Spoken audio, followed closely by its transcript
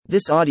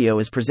This audio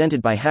is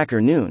presented by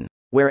Hacker Noon,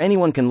 where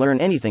anyone can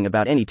learn anything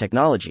about any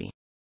technology.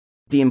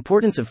 The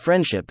Importance of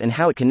Friendship and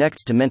How It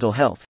Connects to Mental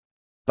Health.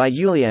 By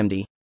Yulia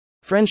MD.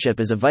 Friendship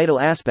is a vital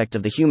aspect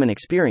of the human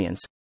experience,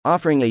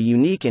 offering a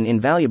unique and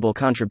invaluable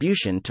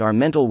contribution to our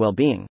mental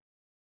well-being.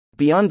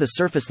 Beyond the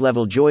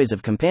surface-level joys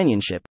of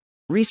companionship,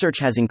 research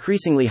has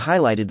increasingly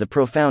highlighted the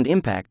profound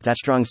impact that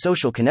strong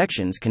social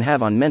connections can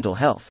have on mental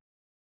health.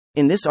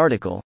 In this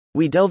article,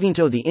 we delve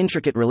into the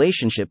intricate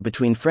relationship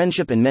between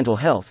friendship and mental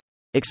health,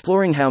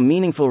 exploring how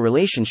meaningful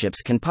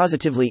relationships can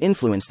positively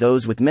influence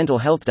those with mental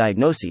health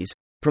diagnoses,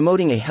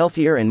 promoting a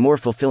healthier and more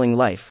fulfilling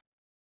life.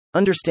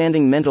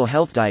 Understanding mental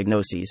health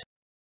diagnoses.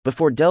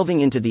 Before delving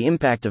into the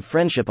impact of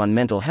friendship on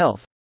mental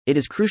health, it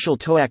is crucial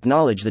to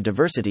acknowledge the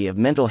diversity of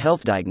mental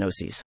health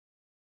diagnoses.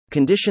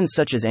 Conditions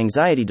such as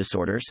anxiety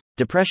disorders,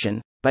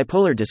 depression,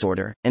 bipolar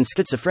disorder, and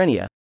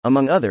schizophrenia,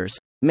 among others,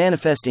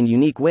 manifest in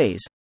unique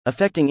ways,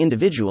 affecting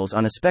individuals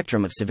on a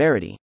spectrum of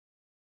severity.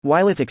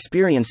 While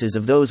experiences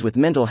of those with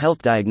mental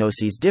health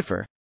diagnoses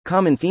differ,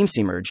 common themes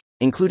emerge,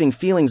 including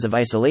feelings of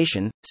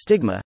isolation,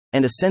 stigma,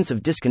 and a sense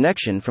of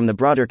disconnection from the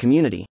broader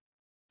community.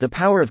 The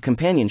power of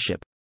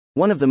companionship.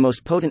 One of the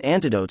most potent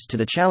antidotes to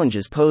the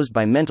challenges posed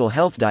by mental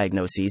health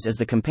diagnoses is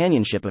the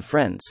companionship of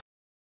friends.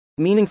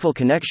 Meaningful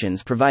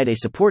connections provide a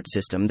support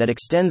system that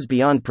extends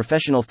beyond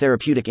professional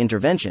therapeutic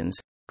interventions,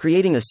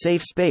 creating a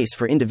safe space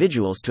for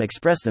individuals to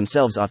express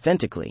themselves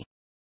authentically.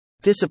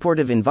 This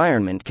supportive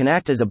environment can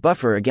act as a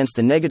buffer against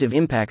the negative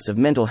impacts of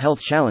mental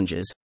health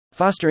challenges,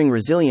 fostering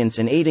resilience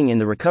and aiding in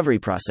the recovery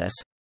process.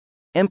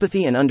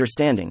 Empathy and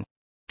understanding.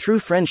 True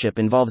friendship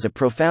involves a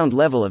profound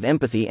level of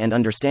empathy and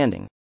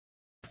understanding.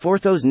 For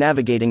those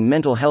navigating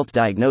mental health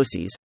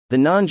diagnoses, the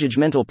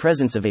non-judgmental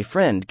presence of a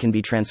friend can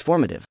be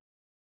transformative.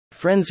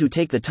 Friends who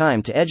take the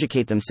time to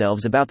educate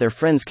themselves about their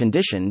friend's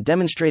condition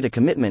demonstrate a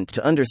commitment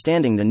to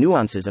understanding the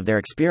nuances of their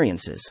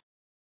experiences.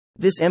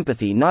 This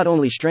empathy not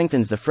only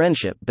strengthens the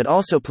friendship but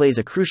also plays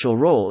a crucial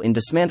role in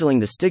dismantling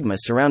the stigma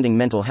surrounding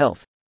mental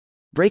health.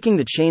 Breaking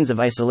the chains of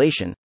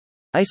isolation.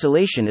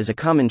 Isolation is a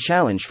common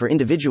challenge for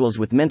individuals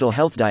with mental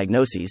health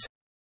diagnoses.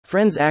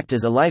 Friends act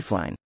as a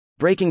lifeline,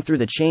 breaking through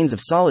the chains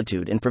of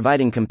solitude and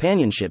providing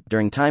companionship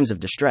during times of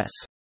distress.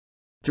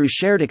 Through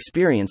shared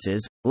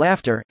experiences,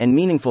 laughter, and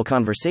meaningful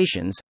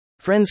conversations,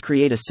 friends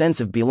create a sense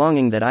of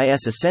belonging that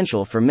is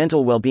essential for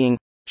mental well-being.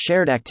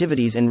 Shared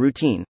activities and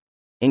routine.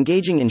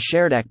 Engaging in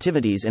shared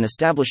activities and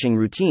establishing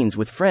routines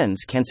with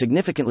friends can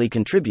significantly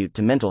contribute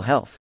to mental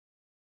health.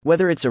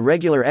 Whether it's a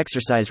regular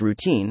exercise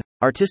routine,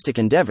 artistic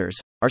endeavors,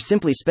 or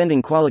simply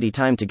spending quality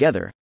time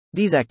together,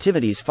 these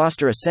activities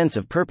foster a sense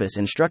of purpose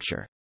and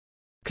structure.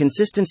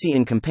 Consistency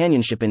in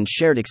companionship and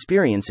shared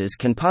experiences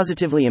can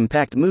positively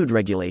impact mood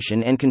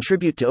regulation and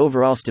contribute to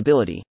overall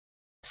stability.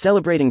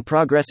 Celebrating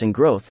progress and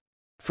growth.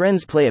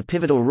 Friends play a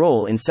pivotal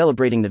role in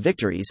celebrating the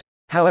victories,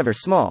 however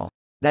small,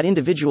 that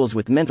individuals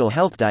with mental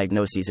health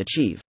diagnoses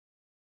achieve.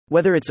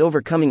 Whether it's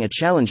overcoming a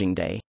challenging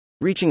day,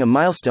 reaching a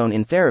milestone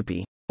in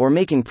therapy, or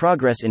making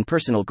progress in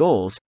personal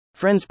goals,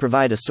 friends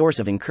provide a source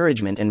of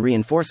encouragement and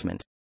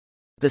reinforcement.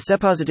 The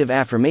positive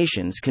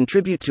affirmations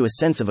contribute to a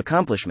sense of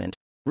accomplishment,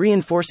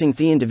 reinforcing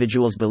the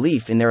individual's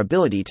belief in their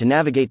ability to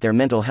navigate their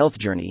mental health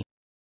journey.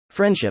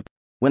 Friendship,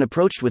 when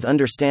approached with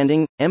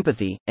understanding,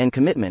 empathy, and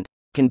commitment,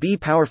 can be a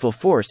powerful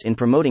force in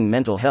promoting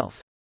mental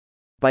health.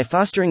 By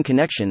fostering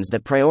connections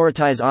that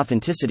prioritize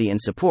authenticity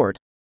and support,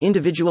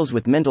 individuals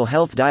with mental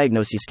health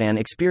diagnoses can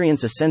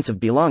experience a sense of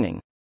belonging,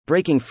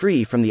 breaking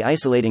free from the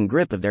isolating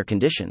grip of their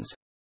conditions.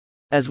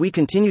 As we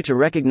continue to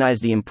recognize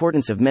the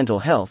importance of mental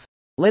health,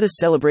 let us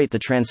celebrate the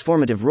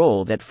transformative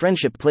role that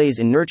friendship plays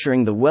in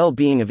nurturing the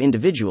well-being of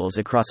individuals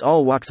across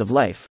all walks of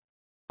life.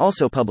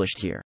 Also published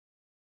here.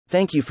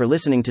 Thank you for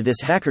listening to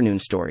this HackerNoon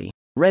story,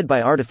 read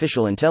by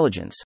Artificial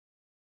Intelligence.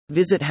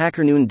 Visit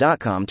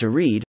hackernoon.com to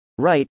read,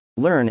 write,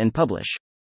 learn, and publish.